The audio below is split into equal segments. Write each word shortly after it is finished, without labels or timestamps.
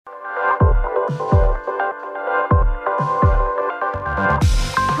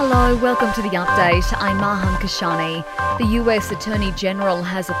Hello, welcome to the update. I'm Mahan Kashani. The US Attorney General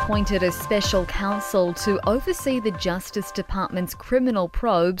has appointed a special counsel to oversee the Justice Department's criminal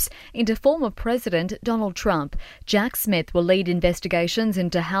probes into former President Donald Trump. Jack Smith will lead investigations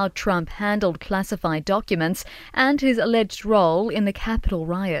into how Trump handled classified documents and his alleged role in the Capitol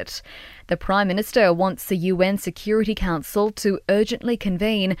riot. The Prime Minister wants the UN Security Council to urgently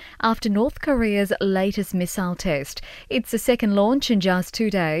convene after North Korea's latest missile test. It's the second launch in just 2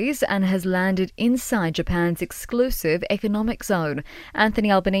 days and has landed inside Japan's exclusive economic zone.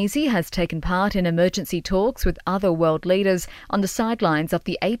 Anthony Albanese has taken part in emergency talks with other world leaders on the sidelines of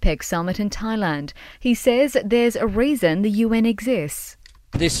the APEC summit in Thailand. He says there's a reason the UN exists.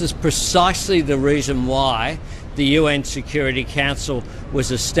 This is precisely the reason why the UN Security Council was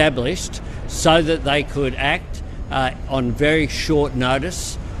established, so that they could act on very short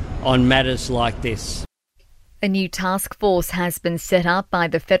notice on matters like this. A new task force has been set up by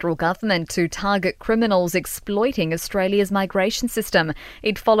the federal government to target criminals exploiting Australia's migration system.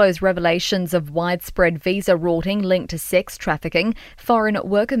 It follows revelations of widespread visa rorting linked to sex trafficking, foreign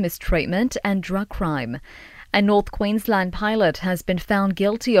worker mistreatment and drug crime. A North Queensland pilot has been found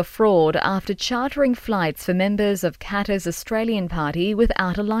guilty of fraud after chartering flights for members of Qatar's Australian Party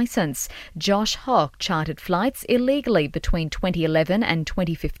without a licence. Josh Hock chartered flights illegally between 2011 and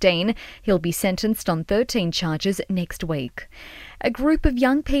 2015. He'll be sentenced on 13 charges next week. A group of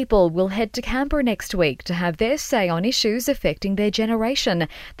young people will head to Canberra next week to have their say on issues affecting their generation.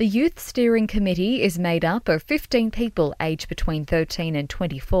 The Youth Steering Committee is made up of 15 people aged between 13 and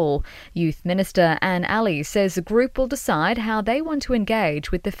 24. Youth Minister Anne Alley says the group will decide how they want to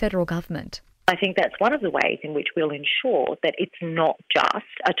engage with the federal government. I think that's one of the ways in which we'll ensure that it's not just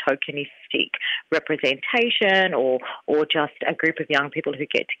a tokenistic representation or just a group of young people who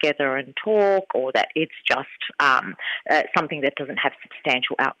get together and talk, or that it's just something that doesn't have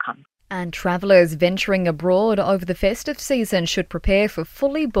substantial outcomes. And travellers venturing abroad over the festive season should prepare for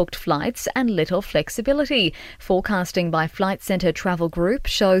fully booked flights and little flexibility. Forecasting by Flight Centre Travel Group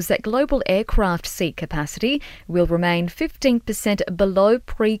shows that global aircraft seat capacity will remain 15% below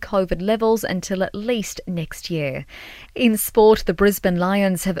pre-COVID levels until at least next year. In sport, the Brisbane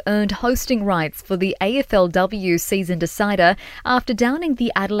Lions have earned hosting rights for the AFLW season decider after downing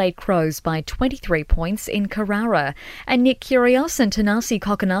the Adelaide Crows by 23 points in Carrara. And Nick Kyrgios and Thanasi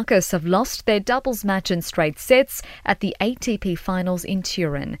Kokkinakis have lost their doubles match in straight sets at the ATP Finals in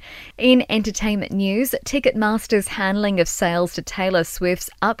Turin. In entertainment news, Ticketmaster's handling of sales to Taylor Swift's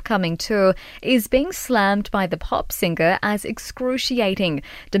upcoming tour is being slammed by the pop singer as excruciating.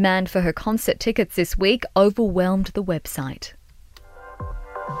 Demand for her concert tickets this week overwhelmed the website.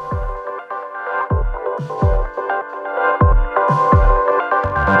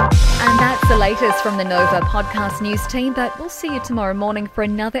 And that's the latest from the Nova Podcast News team, but we'll see you tomorrow morning for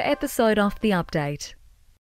another episode of The Update.